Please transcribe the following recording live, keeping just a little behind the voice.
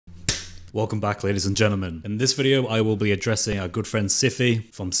Welcome back, ladies and gentlemen. In this video, I will be addressing our good friend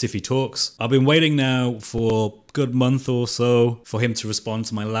Syfy from SYFETalks. I've been waiting now for a good month or so for him to respond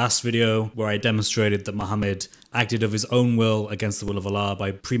to my last video where I demonstrated that Muhammad acted of his own will against the will of Allah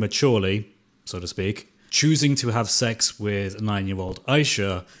by prematurely, so to speak, choosing to have sex with 9-year-old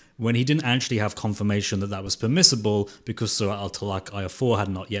Aisha when he didn't actually have confirmation that that was permissible because Surah Al-Talaq Ayah 4 had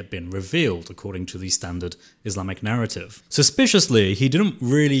not yet been revealed according to the standard Islamic narrative. Suspiciously, he didn't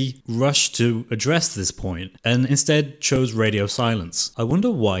really rush to address this point and instead chose radio silence. I wonder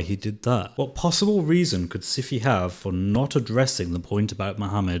why he did that. What possible reason could Syfy have for not addressing the point about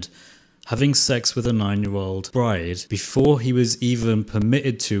Muhammad having sex with a 9-year-old bride before he was even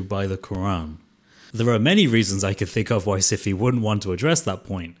permitted to by the Quran? There are many reasons I could think of why Syfy wouldn't want to address that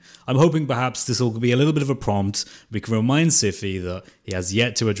point. I'm hoping perhaps this will be a little bit of a prompt. We can remind Syfy that he has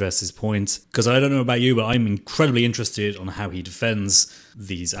yet to address his point, because I don't know about you, but I'm incredibly interested on how he defends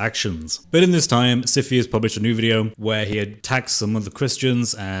these actions. But in this time, Syfy has published a new video where he attacks some of the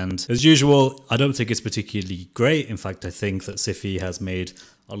Christians, and as usual, I don't think it's particularly great. In fact, I think that Syfy has made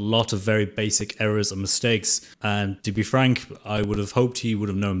a lot of very basic errors and mistakes, and to be frank, I would have hoped he would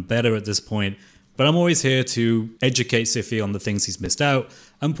have known better at this point. But I'm always here to educate Syfy on the things he's missed out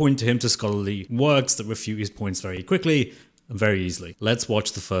and point to him to scholarly works that refute his points very quickly and very easily. Let's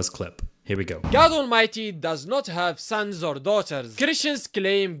watch the first clip. Here we go. God Almighty does not have sons or daughters. Christians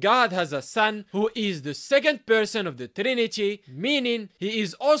claim God has a son who is the second person of the Trinity, meaning he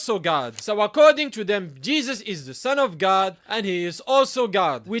is also God. So according to them, Jesus is the Son of God and he is also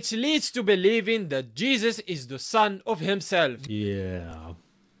God, which leads to believing that Jesus is the Son of himself. Yeah.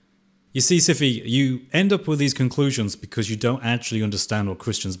 You see, Syfy, you end up with these conclusions because you don't actually understand what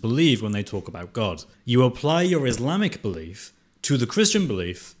Christians believe when they talk about God. You apply your Islamic belief to the Christian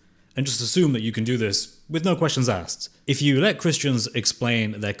belief and just assume that you can do this with no questions asked. If you let Christians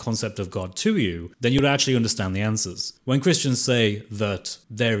explain their concept of God to you, then you'd actually understand the answers. When Christians say that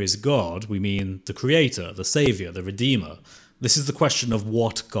there is God, we mean the Creator, the Savior, the Redeemer. This is the question of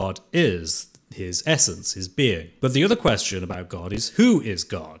what God is. His essence, his being. But the other question about God is, who is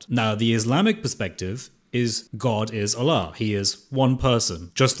God? Now, the Islamic perspective is God is Allah. He is one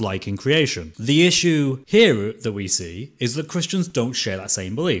person, just like in creation. The issue here that we see is that Christians don't share that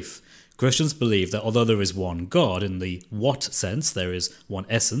same belief. Christians believe that although there is one God in the what sense, there is one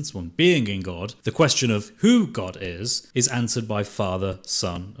essence, one being in God, the question of who God is answered by Father,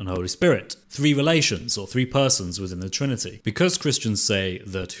 Son, and Holy Spirit. Three relations or three persons within the Trinity. Because Christians say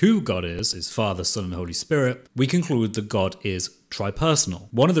that who God is Father, Son, and Holy Spirit, we conclude that God is tripersonal.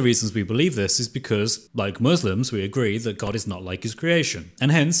 One of the reasons we believe this is because, like Muslims, we agree that God is not like his creation.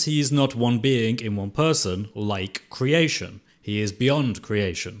 And hence, he is not one being in one person like creation. He is beyond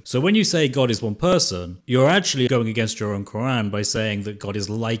creation. So when you say God is one person, you're actually going against your own Quran by saying that God is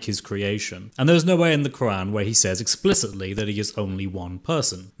like his creation. And there's nowhere in the Quran where he says explicitly that he is only one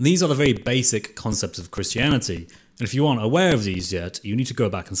person. These are the very basic concepts of Christianity. And if you aren't aware of these yet, you need to go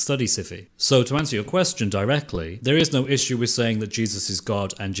back and study Syfy. So to answer your question directly, there is no issue with saying that Jesus is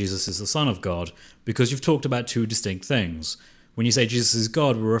God and Jesus is the Son of God, because you've talked about two distinct things. When you say Jesus is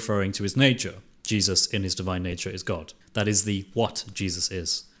God, we're referring to his nature. Jesus in his divine nature is God. That is the what Jesus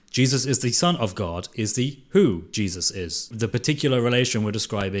is. Jesus is the Son of God is the who Jesus is. The particular relation we're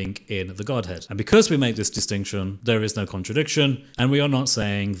describing in the Godhead. And because we make this distinction, there is no contradiction, and we are not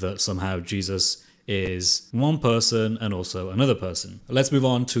saying that somehow Jesus is one person and also another person. Let's move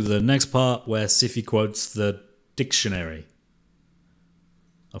on to the next part where Syfy quotes the dictionary.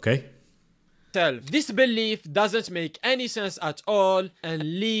 Okay? This belief doesn't make any sense at all and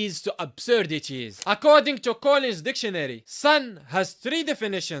leads to absurdities. According to Collins Dictionary, son has three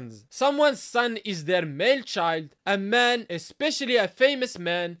definitions. Someone's son is their male child. A man, especially a famous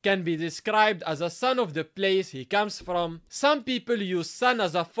man, can be described as a son of the place he comes from. Some people use son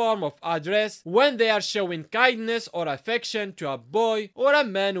as a form of address when they are showing kindness or affection to a boy or a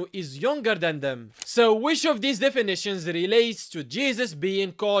man who is younger than them. So which of these definitions relates to Jesus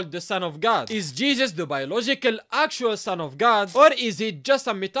being called the Son of God? Is Jesus the biological, actual Son of God, or is he just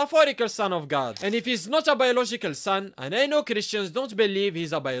a metaphorical Son of God? And if he's not a biological son, and I know Christians don't believe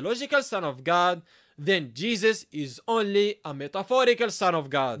he's a biological Son of God, then Jesus is only a metaphorical Son of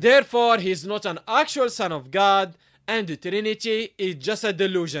God. Therefore, he's not an actual Son of God, and the Trinity is just a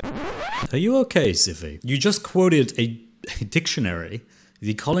delusion. Are you okay, Syfy? You just quoted a dictionary,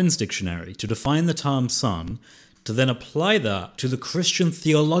 the Collins Dictionary, to define the term son, to then apply that to the Christian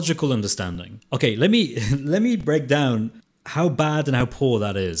theological understanding. Okay, let me break down how bad and how poor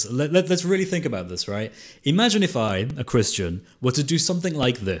that is. Let's really think about this, right? Imagine if I, a Christian, were to do something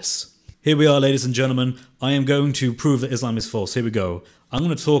like this. Here we are, ladies and gentlemen. I am going to prove that Islam is false. Here we go. I'm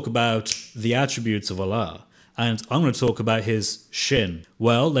going to talk about the attributes of Allah. And I'm going to talk about his shin.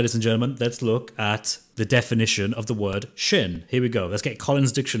 Well, ladies and gentlemen, let's look at the definition of the word shin. Here we go. Let's get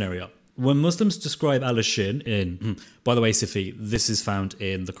Collins Dictionary up. When Muslims describe Allah's shin in... By the way, Sifi, this is found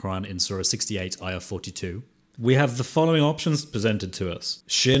in the Quran in Surah 68, Ayah 42. We have the following options presented to us.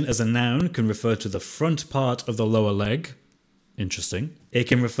 Shin as a noun can refer to the front part of the lower leg. Interesting. It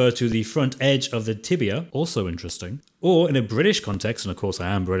can refer to the front edge of the tibia. Also interesting. Or in a British context, and of course I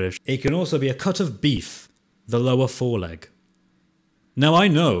am British, it can also be a cut of beef. The lower foreleg. Now I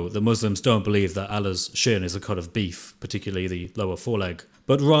know that Muslims don't believe that Allah's shin is a cut of beef, particularly the lower foreleg,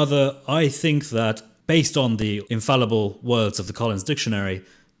 but rather I think that based on the infallible words of the Collins Dictionary,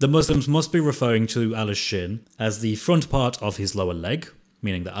 the Muslims must be referring to Allah's shin as the front part of his lower leg,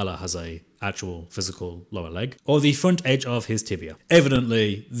 meaning that Allah has a actual physical lower leg, or the front edge of his tibia.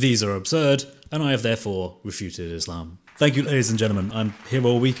 Evidently, these are absurd, and I have therefore refuted Islam. Thank you, ladies and gentlemen. I'm here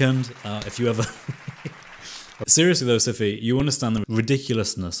all weekend. If you ever... Seriously though, Sifi, you understand the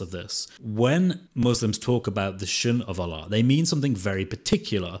ridiculousness of this. When Muslims talk about the shin of Allah, they mean something very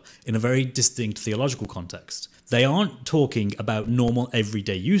particular in a very distinct theological context. They aren't talking about normal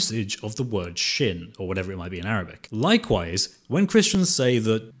everyday usage of the word shin, or whatever it might be in Arabic. Likewise, when Christians say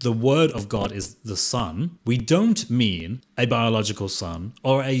that the word of God is the Son, we don't mean a biological son,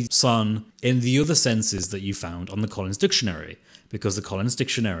 or a son in the other senses that you found on the Collins Dictionary. Because the Collins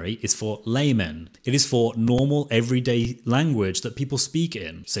Dictionary is for laymen. It is for normal everyday language that people speak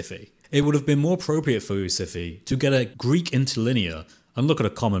in, Sifi. It would have been more appropriate for you, Sifi, to get a Greek interlinear and look at a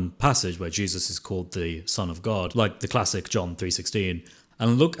common passage where Jesus is called the Son of God, like the classic John 3:16,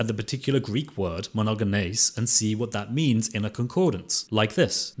 and look at the particular Greek word, monogenes, and see what that means in a concordance, like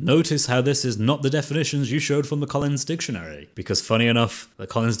this. Notice how this is not the definitions you showed from the Collins Dictionary, because funny enough, the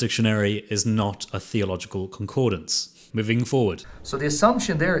Collins Dictionary is not a theological concordance. Moving forward. So the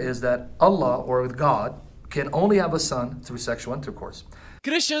assumption there is that Allah, or God, can only have a son through sexual intercourse.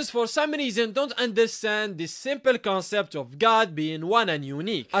 Christians for some reason don't understand this simple concept of God being one and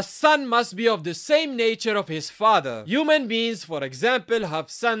unique. A son must be of the same nature of his father. Human beings, for example, have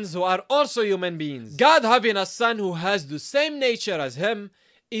sons who are also human beings. God having a son who has the same nature as him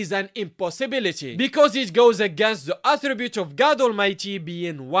is an impossibility because it goes against the attribute of God Almighty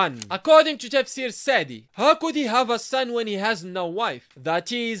being one. According to Tafsir Sadi, how could he have a son when he has no wife? That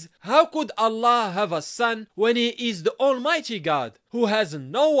is, how could Allah have a son when he is the Almighty God, who has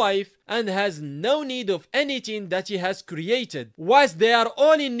no wife and has no need of anything that he has created, whilst they are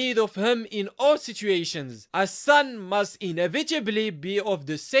all in need of him in all situations? A son must inevitably be of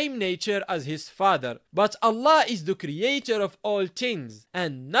the same nature as his father. But Allah is the creator of all things,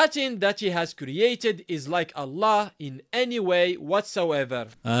 and nothing that he has created is like Allah in any way whatsoever.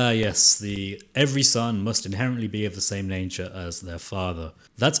 Yes, every son must inherently be of the same nature as their father.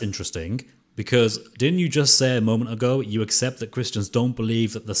 That's interesting. Because didn't you just say a moment ago you accept that Christians don't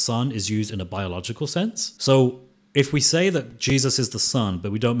believe that the son is used in a biological sense? So if we say that Jesus is the son,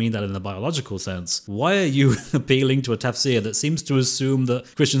 but we don't mean that in a biological sense, why are you appealing to a tafsir that seems to assume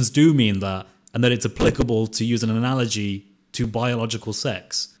that Christians do mean that and that it's applicable to use an analogy to biological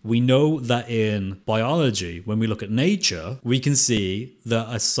sex? We know that in biology, when we look at nature, we can see that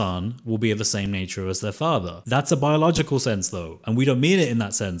a son will be of the same nature as their father. That's a biological sense though, and we don't mean it in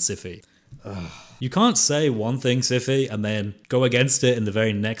that sense, Sifi. You can't say one thing, Sifi, and then go against it in the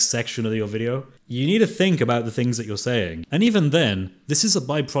very next section of your video. You need to think about the things that you're saying. And even then, this is a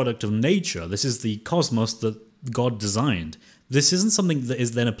byproduct of nature. This is the cosmos that God designed. This isn't something that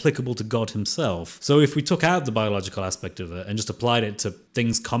is then applicable to God himself. So if we took out the biological aspect of it and just applied it to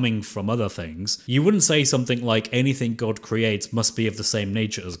things coming from other things, you wouldn't say something like anything God creates must be of the same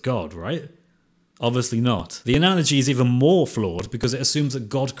nature as God, right? Obviously not. The analogy is even more flawed because it assumes that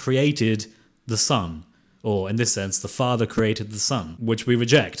God created the Son, or in this sense, the Father created the Son, which we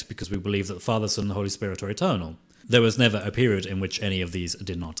reject because we believe that the Father, Son, and the Holy Spirit are eternal. There was never a period in which any of these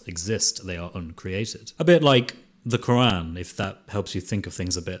did not exist. They are uncreated. A bit like the Quran, if that helps you think of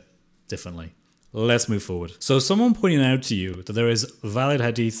things a bit differently. Let's move forward. So someone pointed out to you that there is valid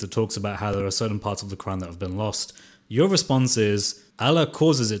hadith that talks about how there are certain parts of the Quran that have been lost. Your response is, Allah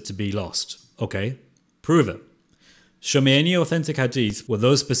causes it to be lost. Okay, prove it. Show me any authentic hadith where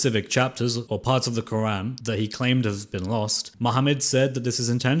those specific chapters or parts of the Quran that he claimed have been lost. Muhammad said that this is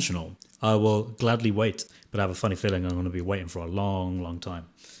intentional. I will gladly wait, but I have a funny feeling I'm going to be waiting for a long, long time.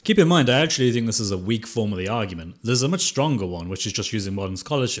 Keep in mind, I actually think this is a weak form of the argument. There's a much stronger one, which is just using modern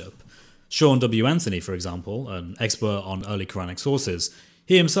scholarship. Sean W. Anthony, for example, an expert on early Quranic sources,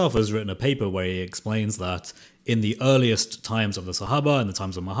 He himself has written a paper where he explains that in the earliest times of the Sahaba and the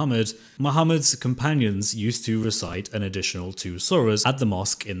times of Muhammad, Muhammad's companions used to recite an additional 2 surahs at the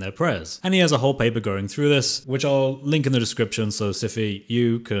mosque in their prayers. And he has a whole paper going through this, which I'll link in the description, so Sifi,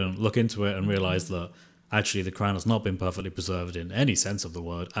 you can look into it and realize that actually the Quran has not been perfectly preserved in any sense of the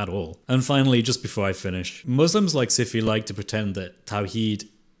word at all. And finally, just before I finish, Muslims like Sifi like to pretend that Tawheed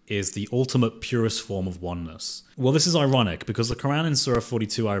is the ultimate purest form of oneness. Well, this is ironic because the Quran in Surah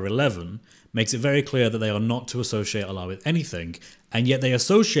 42 ayah 11 makes it very clear that they are not to associate Allah with anything, and yet they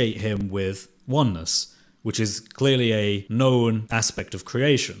associate him with oneness, which is clearly a known aspect of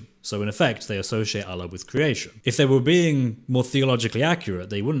creation. So in effect, they associate Allah with creation. If they were being more theologically accurate,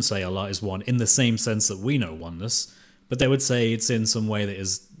 they wouldn't say Allah is one in the same sense that we know oneness, but they would say it's in some way that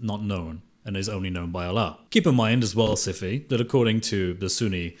is not known and is only known by Allah. Keep in mind as well, Sifi, that according to the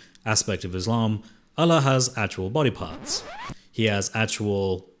Sunni aspect of Islam, Allah has actual body parts. He has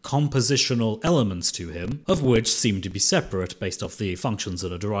actual compositional elements to him, of which seem to be separate based off the functions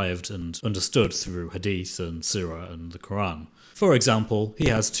that are derived and understood through Hadith and Sirah and the Quran. For example, he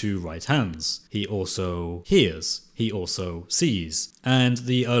has 2 right hands. He also hears. He also sees. And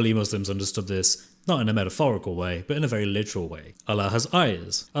the early Muslims understood this not in a metaphorical way, but in a very literal way. Allah has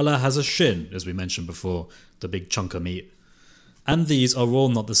eyes. Allah has a shin, as we mentioned before, the big chunk of meat. And these are all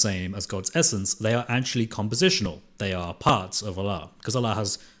not the same as God's essence. They are actually compositional. They are parts of Allah, because Allah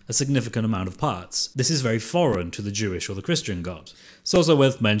has a significant amount of parts. This is very foreign to the Jewish or the Christian God. It's also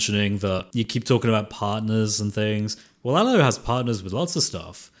worth mentioning that you keep talking about partners and things. Well, Allah has partners with lots of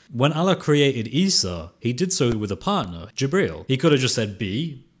stuff. When Allah created Isa, he did so with a partner, Jibreel. He could have just said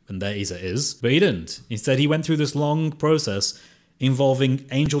be, and there Isa is, but he didn't. Instead, he went through this long process involving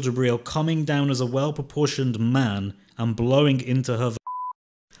Angel Jibreel coming down as a well-proportioned man and blowing into her.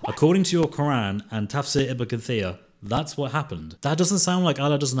 According to your Quran and Tafsir Ibn Kathir, that's what happened. That doesn't sound like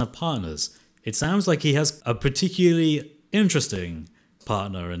Allah doesn't have partners. It sounds like he has a particularly interesting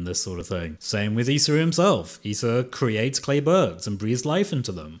partner in this sort of thing. Same with Isa himself. Isa creates clay birds and breathes life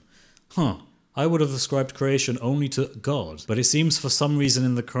into them. I would have ascribed creation only to God, but it seems for some reason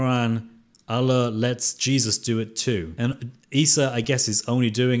in the Quran, Allah lets Jesus do it too. And Isa, I guess, is only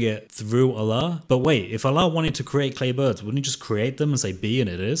doing it through Allah. But wait, if Allah wanted to create clay birds, wouldn't he just create them and say be and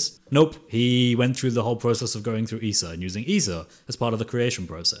it is? Nope, he went through the whole process of going through Isa and using Isa as part of the creation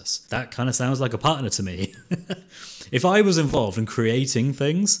process. That kind of sounds like a partner to me. If I was involved in creating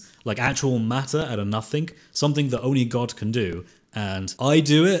things, like actual matter out of nothing, something that only God can do, and I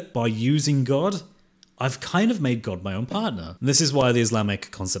do it by using God, I've kind of made God my own partner. And this is why the Islamic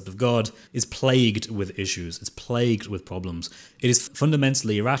concept of God is plagued with issues. It's plagued with problems. It is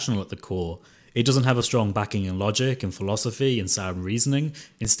fundamentally irrational at the core. It doesn't have a strong backing in logic and philosophy and sound reasoning.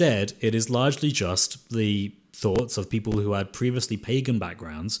 Instead, it is largely just the thoughts of people who had previously pagan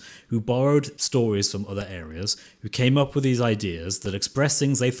backgrounds, who borrowed stories from other areas, who came up with these ideas that expressed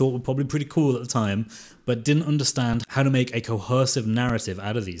things they thought were probably pretty cool at the time, but didn't understand how to make a cohesive narrative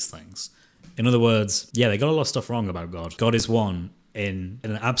out of these things. In other words, yeah, they got a lot of stuff wrong about God. God is one in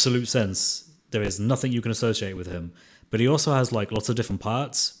an absolute sense. There is nothing you can associate with him. But he also has like lots of different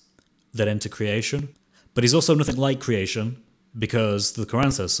parts that enter creation. But he's also nothing like creation because the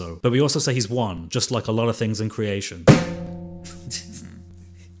Quran says so. But we also say he's one, just like a lot of things in creation.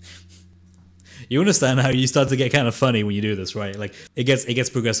 You understand how you start to get kind of funny when you do this, right? Like it gets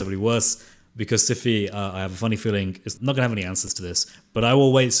progressively worse. Because Sifi, I have a funny feeling, is not going to have any answers to this. But I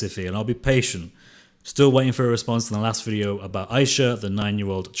will wait, Sifi, and I'll be patient. Still waiting for a response to the last video about Aisha, the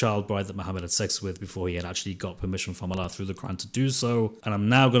 9-year-old child bride that Muhammad had sex with before he had actually got permission from Allah through the Quran to do so. And I'm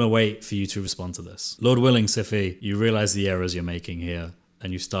now going to wait for you to respond to this. Lord willing, Sifi, you realize the errors you're making here.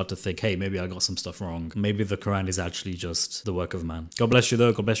 And you start to think, hey, maybe I got some stuff wrong. Maybe the Quran is actually just the work of man. God bless you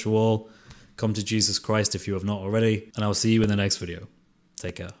though. God bless you all. Come to Jesus Christ if you have not already. And I'll see you in the next video.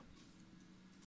 Take care.